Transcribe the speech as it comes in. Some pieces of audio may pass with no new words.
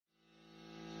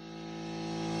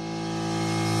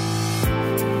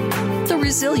The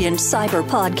Resilient Cyber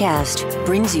Podcast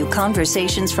brings you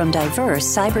conversations from diverse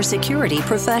cybersecurity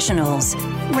professionals,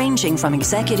 ranging from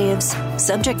executives,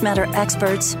 subject matter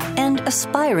experts, and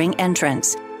aspiring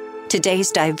entrants. Today's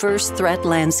diverse threat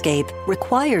landscape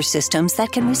requires systems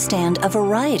that can withstand a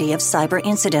variety of cyber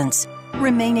incidents,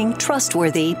 remaining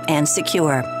trustworthy and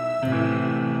secure.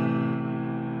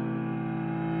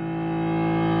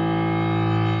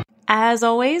 As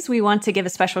always, we want to give a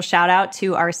special shout out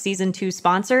to our Season 2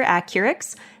 sponsor,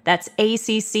 Accurics. That's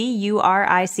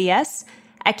ACCURICS.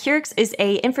 Accurics is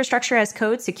a infrastructure as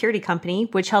code security company,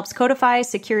 which helps codify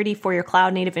security for your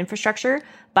cloud native infrastructure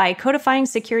by codifying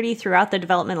security throughout the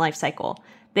development lifecycle.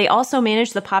 They also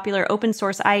manage the popular open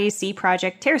source IAC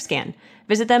project Terrascan.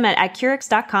 Visit them at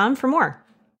accurics.com for more.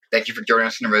 Thank you for joining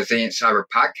us on the Resilient Cyber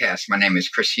Podcast. My name is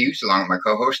Chris Hughes, along with my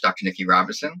co-host, Dr. Nikki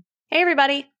Robinson. Hey,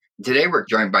 everybody. Today, we're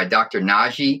joined by Dr.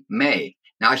 Najee May.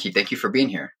 Najee, thank you for being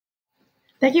here.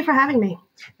 Thank you for having me.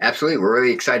 Absolutely. We're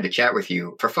really excited to chat with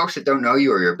you. For folks that don't know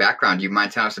you or your background, do you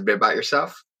mind telling us a bit about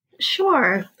yourself?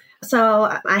 Sure.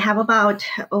 So I have about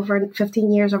over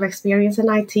 15 years of experience in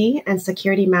IT and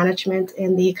security management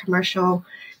in the commercial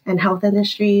and health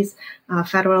industries,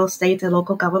 federal, state, and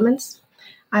local governments.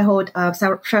 I hold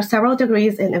several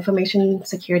degrees in information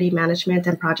security management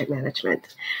and project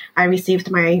management. I received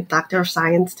my Doctor of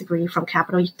Science degree from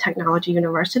Capital Technology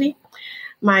University.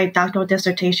 My doctoral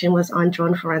dissertation was on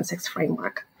drone forensics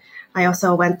framework. I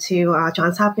also went to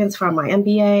Johns Hopkins for my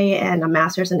MBA and a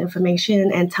master's in information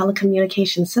and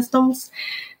telecommunication systems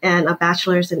and a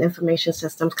bachelor's in information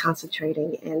systems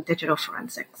concentrating in digital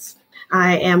forensics.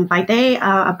 I am by day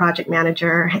a project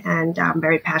manager, and I'm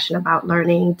very passionate about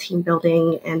learning, team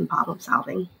building, and problem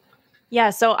solving. Yeah,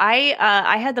 so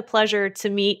I had the pleasure to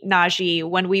meet Najee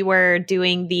when we were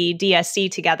doing the DSC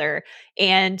together,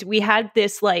 and we had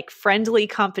this like friendly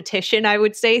competition, I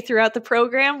would say, throughout the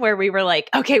program where we were like,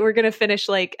 okay, we're going to finish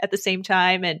like at the same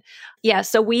time. And yeah,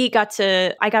 so I got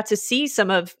to see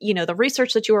some of, the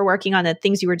research that you were working on, the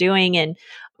things you were doing, and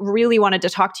really wanted to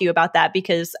talk to you about that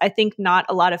because I think not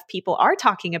a lot of people are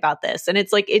talking about this. And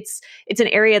it's like, it's an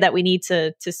area that we need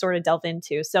to sort of delve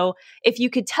into. So if you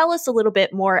could tell us a little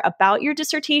bit more about your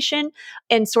dissertation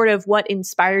and sort of what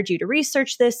inspired you to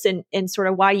research this and sort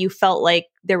of why you felt like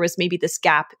there was maybe this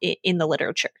gap in the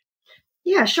literature.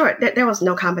 Yeah, sure. There was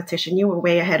no competition. You were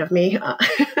way ahead of me.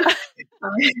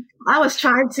 I was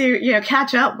trying to,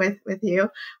 catch up with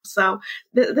you. So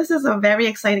this is a very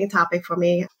exciting topic for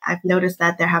me. I've noticed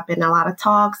that there have been a lot of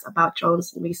talks about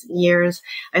drones in recent years.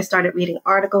 I started reading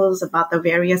articles about the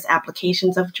various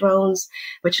applications of drones,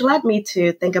 which led me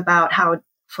to think about how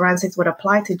forensics would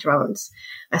apply to drones.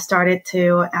 I started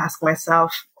to ask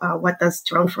myself, what does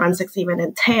drone forensics even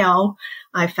entail?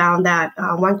 I found that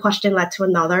one question led to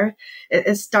another.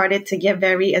 It started to get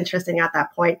very interesting at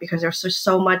that point because there's just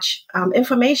so much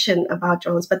information about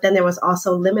drones, but then there was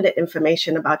also limited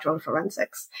information about drone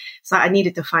forensics. So I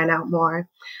needed to find out more.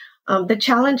 The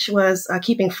challenge was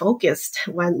keeping focused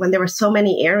when there were so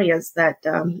many areas that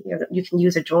you can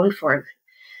use a drone for.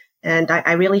 And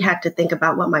I really had to think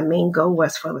about what my main goal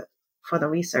was for the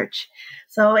research.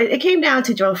 So it came down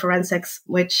to drone forensics,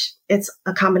 which it's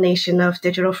a combination of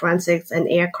digital forensics and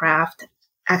aircraft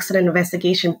accident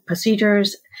investigation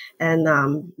procedures.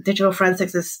 And digital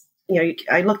forensics is,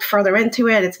 I looked further into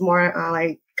it. It's more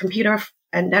like computer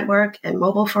and network and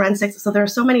mobile forensics. So there are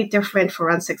so many different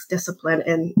forensics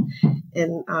discipline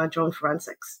in drone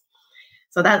forensics.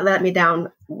 So that led me down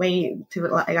way to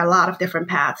like a lot of different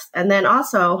paths. And then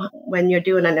also when you're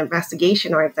doing an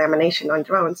investigation or examination on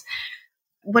drones,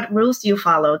 what rules do you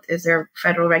follow? Is there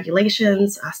federal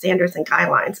regulations, standards, and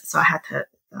guidelines? So I had to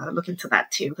look into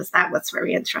that too, because that was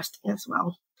very interesting as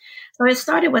well. So it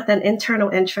started with an internal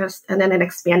interest, and then it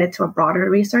expanded to a broader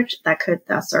research that could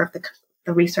serve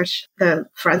the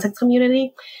forensics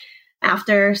community.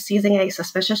 After seizing a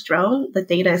suspicious drone, the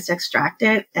data is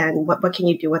extracted, and what can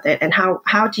you do with it? And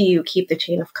how do you keep the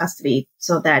chain of custody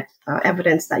so that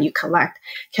evidence that you collect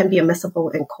can be admissible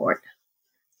in court?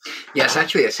 Yeah, it's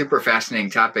actually a super fascinating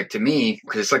topic to me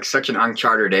because it's like such an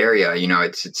uncharted area.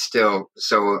 It's still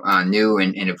so new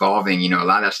and evolving. A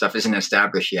lot of that stuff isn't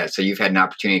established yet. So you've had an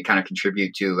opportunity to kind of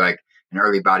contribute to like an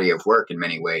early body of work in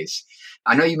many ways.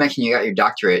 I know you mentioned you got your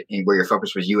doctorate where your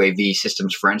focus was UAV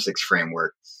systems forensics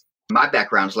framework. My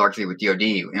background is largely with DoD,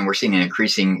 and we're seeing an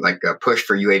increasing push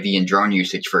for UAV and drone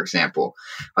usage, for example.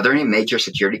 Are there any major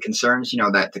security concerns,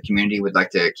 that the community would like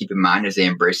to keep in mind as they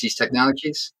embrace these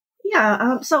technologies?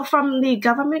 Yeah. So from the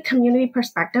government community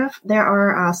perspective, there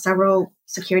are several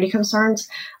security concerns.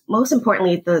 Most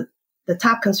importantly, the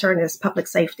top concern is public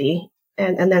safety.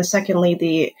 And then secondly,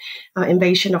 the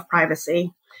invasion of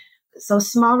privacy. So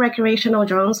small recreational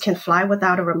drones can fly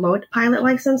without a remote pilot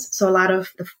license. So a lot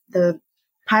of the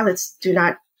pilots do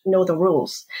not know the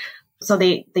rules. So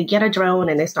they get a drone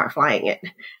and they start flying it.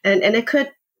 And it could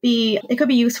be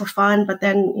used for fun, but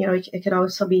then, it could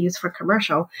also be used for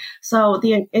commercial. So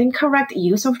the incorrect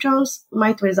use of drones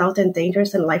might result in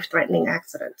dangerous and life-threatening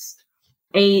accidents.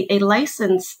 A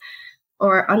licensed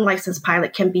or unlicensed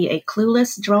pilot can be a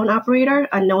clueless drone operator,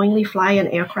 unknowingly fly an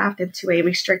aircraft into a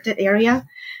restricted area,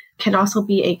 can also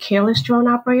be a careless drone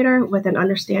operator with an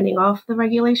understanding of the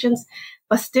regulations,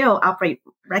 but still operate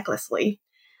recklessly.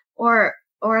 Or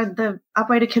the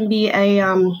operator can be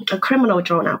a criminal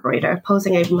drone operator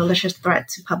posing a malicious threat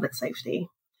to public safety.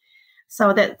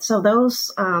 So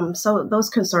those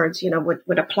concerns,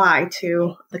 would apply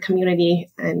to the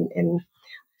community and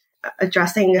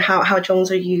addressing how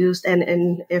drones are used,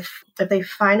 and if they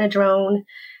find a drone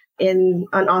in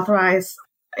unauthorized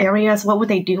areas, what would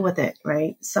they do with it,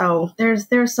 right? So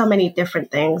there's so many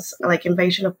different things, like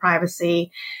invasion of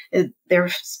privacy.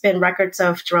 There's been records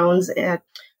of drones at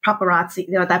paparazzi,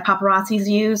 that paparazzis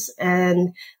use,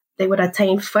 and they would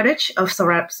obtain footage of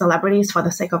celebrities for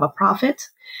the sake of a profit.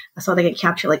 So they can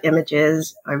capture like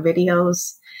images or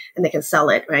videos, and they can sell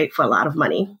it, right, for a lot of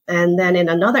money. And then in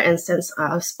another instance,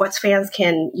 sports fans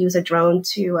can use a drone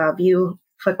to view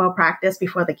football practice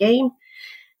before the game.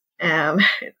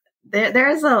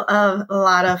 There's a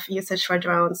lot of usage for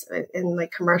drones in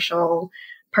like commercial,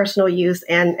 personal use,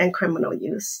 and criminal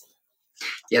use.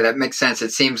 Yeah, that makes sense.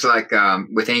 It seems like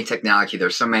with any technology,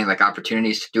 there's so many like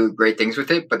opportunities to do great things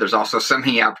with it, but there's also so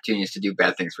many opportunities to do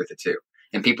bad things with it too.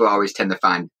 And people always tend to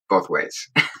find both ways.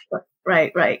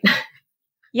 Right.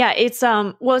 Yeah, it's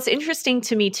it's interesting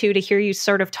to me too to hear you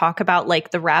sort of talk about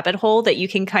like the rabbit hole that you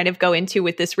can kind of go into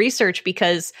with this research,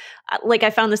 because like I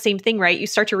found the same thing, right? You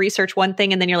start to research one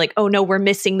thing and then you're like, oh no, we're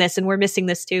missing this and we're missing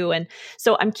this too. And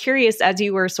so I'm curious, as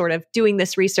you were sort of doing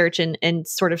this research and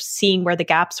sort of seeing where the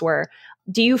gaps were,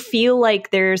 do you feel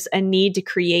like there's a need to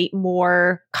create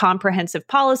more comprehensive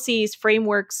policies,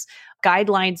 frameworks,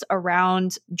 guidelines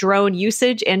around drone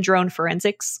usage and drone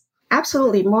forensics?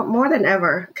 Absolutely, more than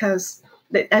ever, because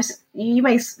as you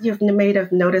may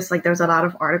have noticed, like there's a lot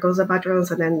of articles about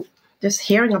drones, and then just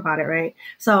hearing about it, right?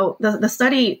 So the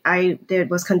study I did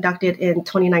was conducted in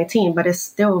 2019, but it's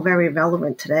still very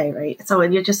relevant today, right? So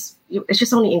it's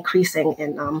just only increasing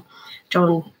in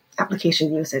drone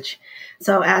application usage.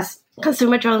 So as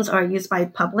consumer drones are used by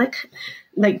public,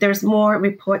 like there's more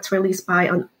reports released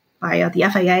by the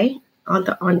FAA on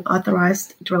the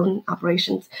unauthorized drone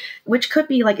operations, which could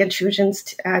be like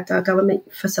intrusions at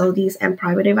government facilities and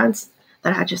private events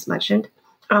that I just mentioned.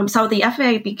 So the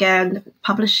FAA began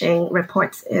publishing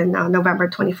reports in November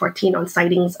 2014 on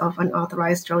sightings of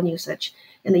unauthorized drone usage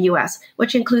in the U.S.,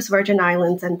 which includes Virgin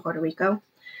Islands and Puerto Rico.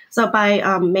 So by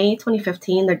May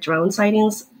 2015, the drone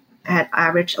sightings had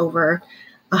averaged over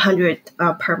 100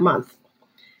 per month.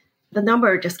 The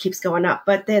number just keeps going up.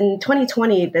 But then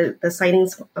 2020, the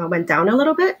sightings went down a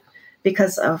little bit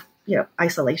because of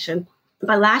isolation.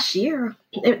 But last year,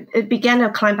 it began to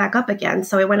climb back up again.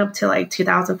 So it went up to like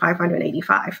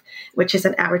 2,585, which is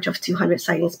an average of 200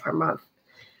 sightings per month.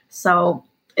 So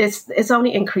it's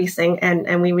only increasing,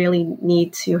 and we really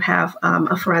need to have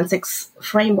a forensics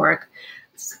framework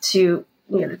to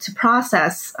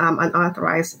process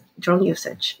unauthorized drone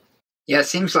usage. Yeah, it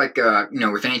seems like,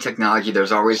 with any technology,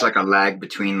 there's always like a lag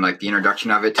between like the introduction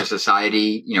of it to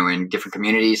society, in different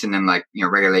communities, and then like,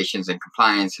 regulations and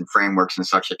compliance and frameworks and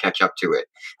such to catch up to it.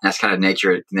 And that's kind of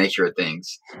the nature of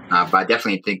things. But I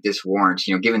definitely think this warrants,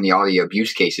 given all the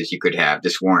abuse cases you could have,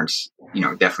 this warrants,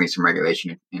 definitely some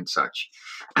regulation and such.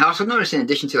 I also noticed, in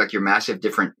addition to like your massive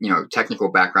different,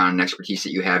 technical background and expertise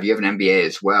that you have an MBA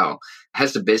as well.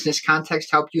 Has the business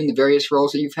context helped you in the various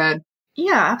roles that you've had?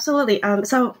 Yeah, absolutely.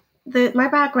 My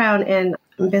background in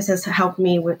business helped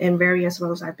me in various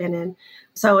roles I've been in.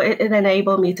 So it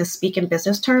enabled me to speak in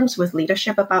business terms with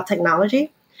leadership about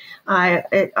technology.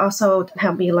 It also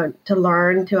helped me learn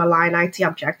to align IT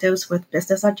objectives with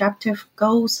business objective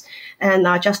goals and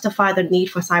justify the need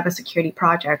for cybersecurity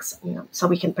projects, so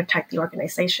we can protect the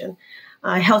organization.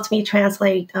 It helped me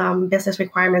translate business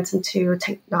requirements into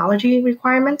technology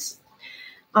requirements.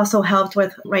 Also helped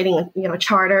with writing,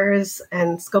 charters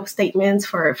and scope statements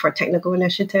for technical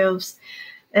initiatives,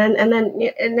 and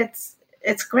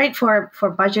it's great for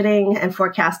budgeting and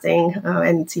forecasting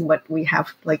and see what we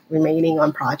have like remaining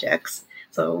on projects.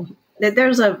 So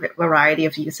there's a variety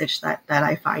of usage that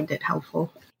I find it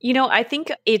helpful. I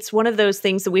think it's one of those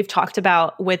things that we've talked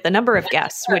about with a number of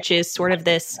guests, which is sort of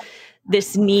this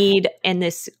this need and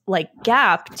this like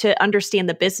gap to understand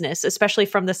the business, especially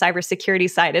from the cybersecurity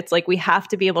side. It's like we have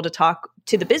to be able to talk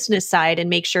to the business side and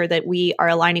make sure that we are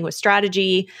aligning with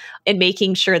strategy and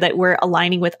making sure that we're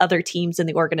aligning with other teams in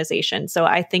the organization. So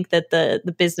I think that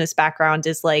the business background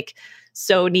is like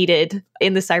so needed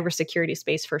in the cybersecurity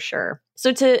space for sure.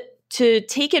 So to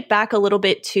take it back a little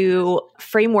bit to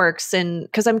frameworks, and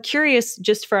because I'm curious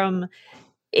just from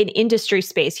an industry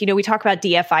space, we talk about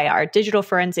DFIR, digital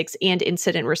forensics and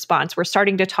incident response. We're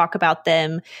starting to talk about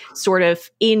them sort of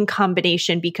in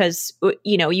combination because,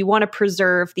 you want to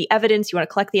preserve the evidence, you want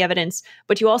to collect the evidence,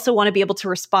 but you also want to be able to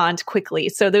respond quickly.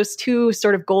 So those two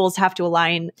sort of goals have to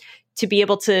align to be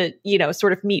able to,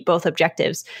 sort of meet both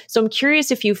objectives. So I'm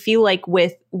curious if you feel like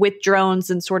with drones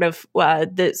and sort of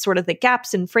the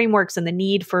gaps in frameworks and the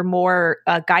need for more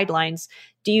guidelines,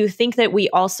 do you think that we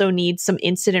also need some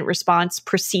incident response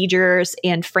procedures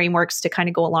and frameworks to kind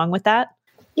of go along with that?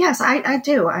 Yes, I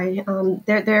do.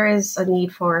 There is a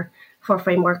need for a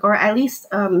framework, or at least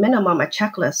minimum a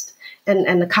checklist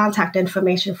and the contact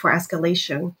information for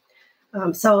escalation.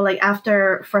 So like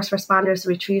after first responders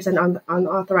retrieves an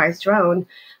unauthorized drone,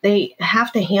 they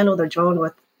have to handle the drone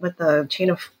with the chain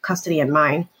of custody in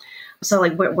mind. So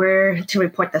like where to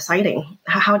report the sighting?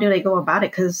 How do they go about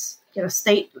it? Because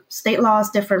state law is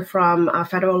different from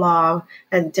federal law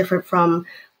and different from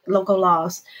local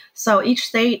laws. So each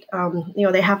state,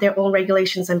 they have their own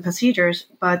regulations and procedures,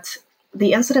 but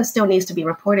the incident still needs to be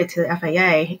reported to the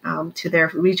FAA, to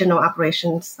their regional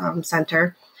operations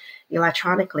center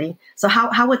electronically. So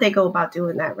how would they go about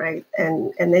doing that, right?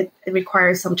 And it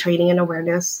requires some training and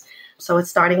awareness. So it's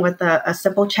starting with a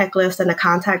simple checklist and a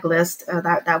contact list.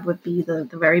 That would be the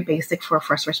very basic for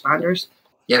first responders.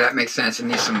 Yeah, that makes sense. It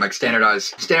needs some like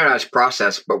standardized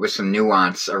process, but with some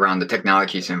nuance around the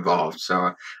technologies involved.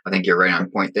 So I think you're right on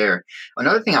point there.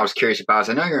 Another thing I was curious about is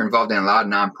I know you're involved in a lot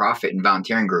of nonprofit and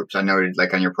volunteering groups. I noted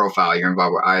like on your profile, you're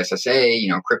involved with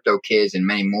ISSA, Crypto Kids, and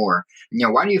many more.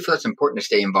 Why do you feel it's important to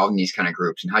stay involved in these kind of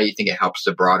groups, and how do you think it helps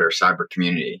the broader cyber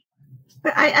community?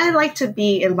 I like to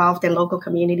be involved in local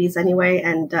communities anyway,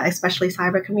 and especially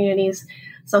cyber communities.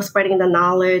 So spreading the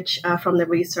knowledge from the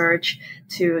research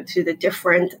to the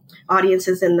different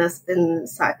audiences in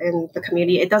the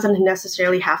community. It doesn't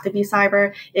necessarily have to be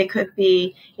cyber. It could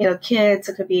be kids.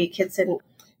 It could be kids in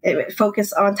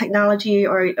focus on technology,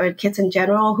 or kids in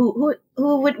general who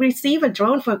would receive a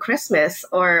drone for Christmas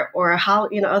or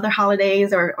other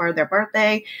holidays or their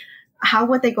birthday. How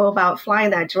would they go about flying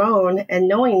that drone and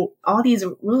knowing all these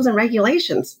rules and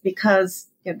regulations, because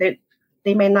they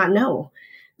may not know.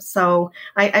 So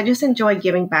I just enjoy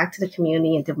giving back to the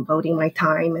community and devoting my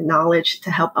time and knowledge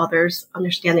to help others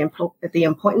understand the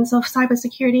importance of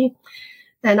cybersecurity.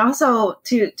 And also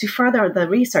to further the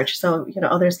research so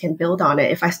others can build on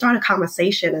it. If I start a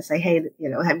conversation and say, hey,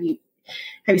 have you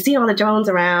seen all the drones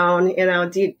around?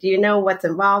 Do you know what's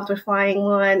involved with flying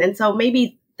one? And so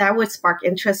maybe that would spark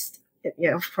interest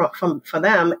for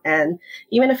them. And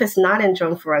even if it's not in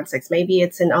drone forensics, maybe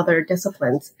it's in other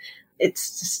disciplines.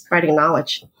 It's just spreading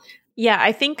knowledge. Yeah,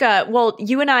 I think,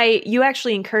 you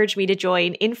actually encouraged me to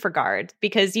join InfraGard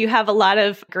because you have a lot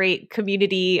of great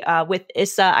community with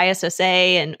ISSA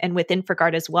and with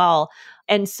InfraGard as well.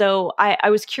 And so I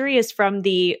was curious from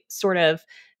the sort of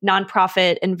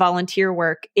nonprofit and volunteer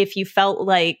work, if you felt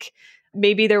like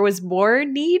maybe there was more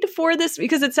need for this,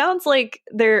 because it sounds like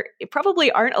there probably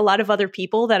aren't a lot of other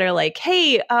people that are like,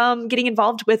 hey, getting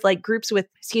involved with like groups with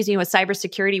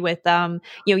cybersecurity with,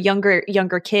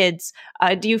 younger kids.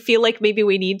 Do you feel like maybe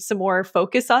we need some more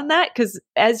focus on that? Because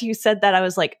as you said that, I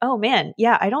was like, oh man,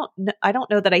 yeah, I don't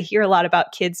know that I hear a lot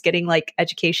about kids getting like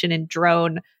education in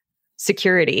drone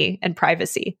security and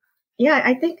privacy. Yeah,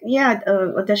 I think,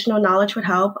 additional knowledge would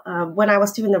help. When I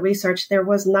was doing the research, there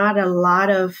was not a lot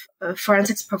of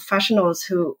forensics professionals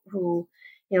who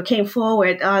came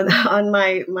forward on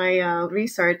my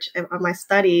research, on my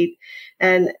study.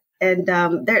 And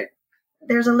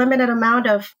there's a limited amount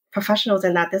of professionals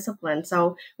in that discipline.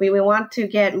 So we want to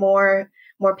get more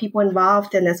people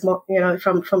involved in this, more,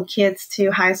 from kids to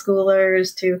high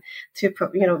schoolers to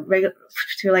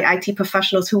like IT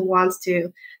professionals who wants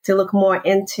to look more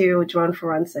into drone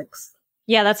forensics.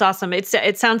 Yeah, that's awesome.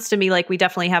 It sounds to me like we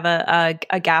definitely have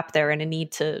a gap there and a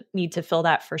need to fill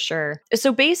that for sure.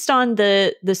 So based on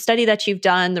the study that you've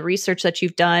done, the research that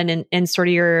you've done, and sort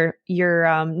of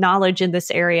your knowledge in this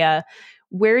area,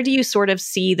 where do you sort of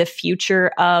see the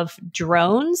future of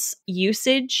drones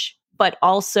usage, but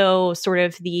also sort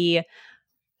of the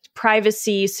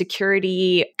privacy,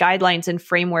 security guidelines and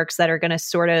frameworks that are going to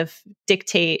sort of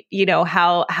dictate,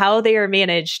 how they are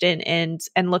managed and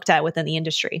looked at within the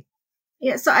industry?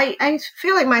 Yeah, so I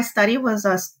feel like my study would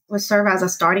serve as a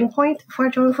starting point for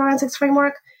drone forensics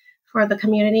framework for the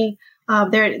community.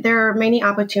 There are many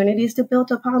opportunities to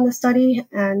build upon the study,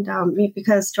 and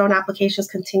because drone applications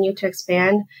continue to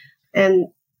expand, and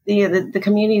the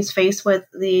community is faced with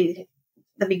the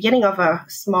beginning of a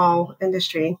small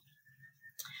industry,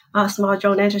 a small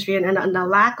drone industry, and the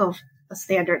lack of a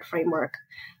standard framework.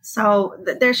 So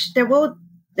there will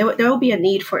be a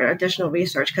need for additional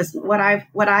research, because what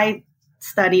I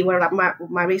study, what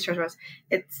my research was,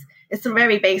 it's a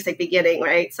very basic beginning,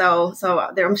 right? So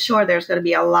I'm sure there's going to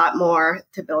be a lot more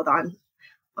to build on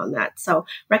that. So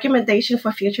recommendation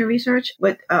for future research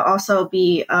would also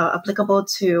be applicable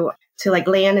to like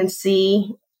land and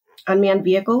sea unmanned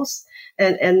vehicles,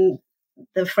 and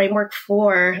the framework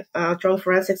for drone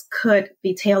forensics could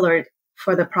be tailored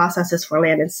for the processes for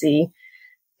land and sea,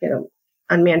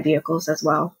 unmanned vehicles as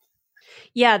well.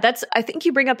 Yeah, I think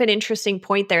you bring up an interesting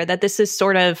point there, that this is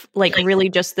sort of like really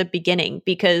just the beginning,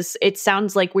 because it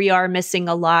sounds like we are missing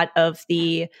a lot of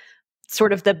the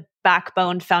sort of the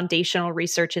backbone foundational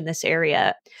research in this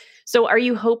area. So are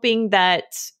you hoping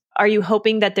that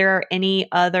there are any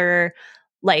other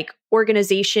like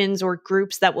organizations or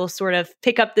groups that will sort of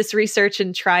pick up this research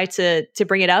and try to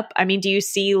bring it up? I mean, do you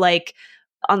see like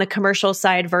on the commercial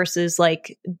side versus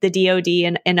like the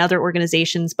DoD and other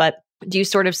organizations, but do you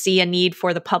sort of see a need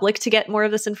for the public to get more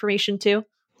of this information too?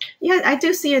 Yeah, I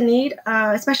do see a need,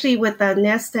 especially with the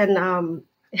NIST and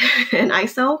and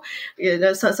ISO,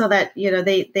 so that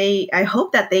they I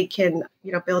hope that they can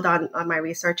build on my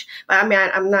research. But I mean,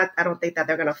 I don't think that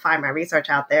they're going to find my research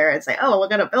out there and say, oh, we're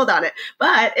going to build on it.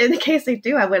 But in the case they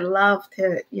do, I would love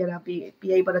to be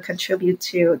able to contribute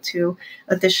to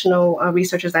additional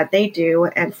researches that they do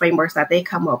and frameworks that they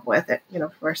come up with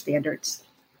for standards.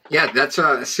 Yeah, that's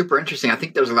super interesting. I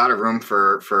think there's a lot of room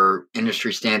for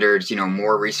industry standards,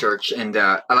 more research. And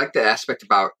I like the aspect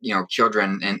about,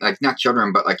 children and like not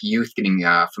children, but like youth getting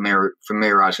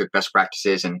familiarized with best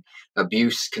practices and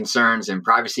abuse concerns and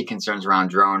privacy concerns around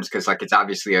drones, because like it's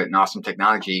obviously an awesome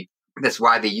technology that's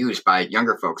widely used by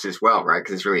younger folks as well, right?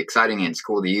 Because it's really exciting and it's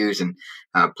cool to use and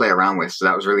play around with. So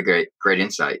that was really great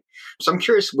insight. So I'm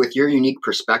curious, with your unique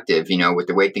perspective, with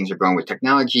the way things are going with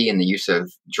technology and the use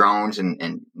of drones and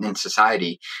in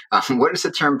society, what does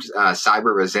the term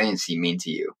cyber resiliency mean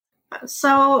to you?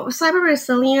 So cyber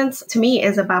resilience to me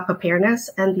is about preparedness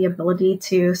and the ability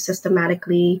to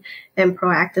systematically and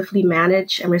proactively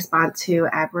manage and respond to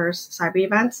adverse cyber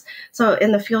events. So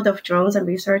in the field of drones and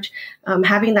research,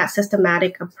 having that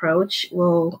systematic approach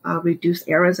will reduce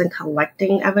errors in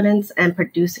collecting evidence and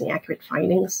producing accurate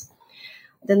findings.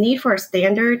 The need for a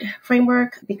standard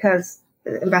framework, because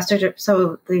the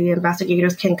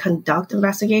investigators can conduct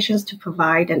investigations to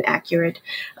provide an accurate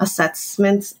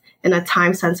assessment in a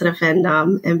time-sensitive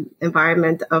and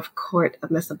environment of court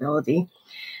admissibility.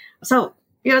 So,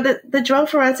 the drone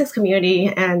forensics community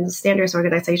and standards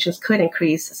organizations could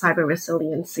increase cyber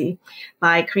resiliency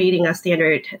by creating a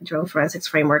standard drone forensics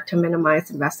framework to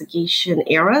minimize investigation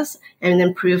errors and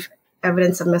improve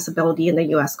evidence admissibility in the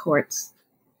U.S. courts.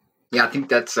 Yeah, I think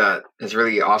that's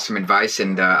really awesome advice,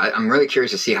 and I'm really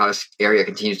curious to see how this area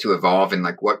continues to evolve and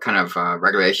like what kind of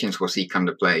regulations we'll see come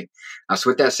to play. So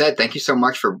with that said, thank you so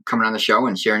much for coming on the show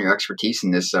and sharing your expertise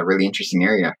in this really interesting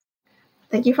area.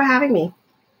 Thank you for having me.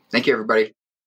 Thank you, everybody.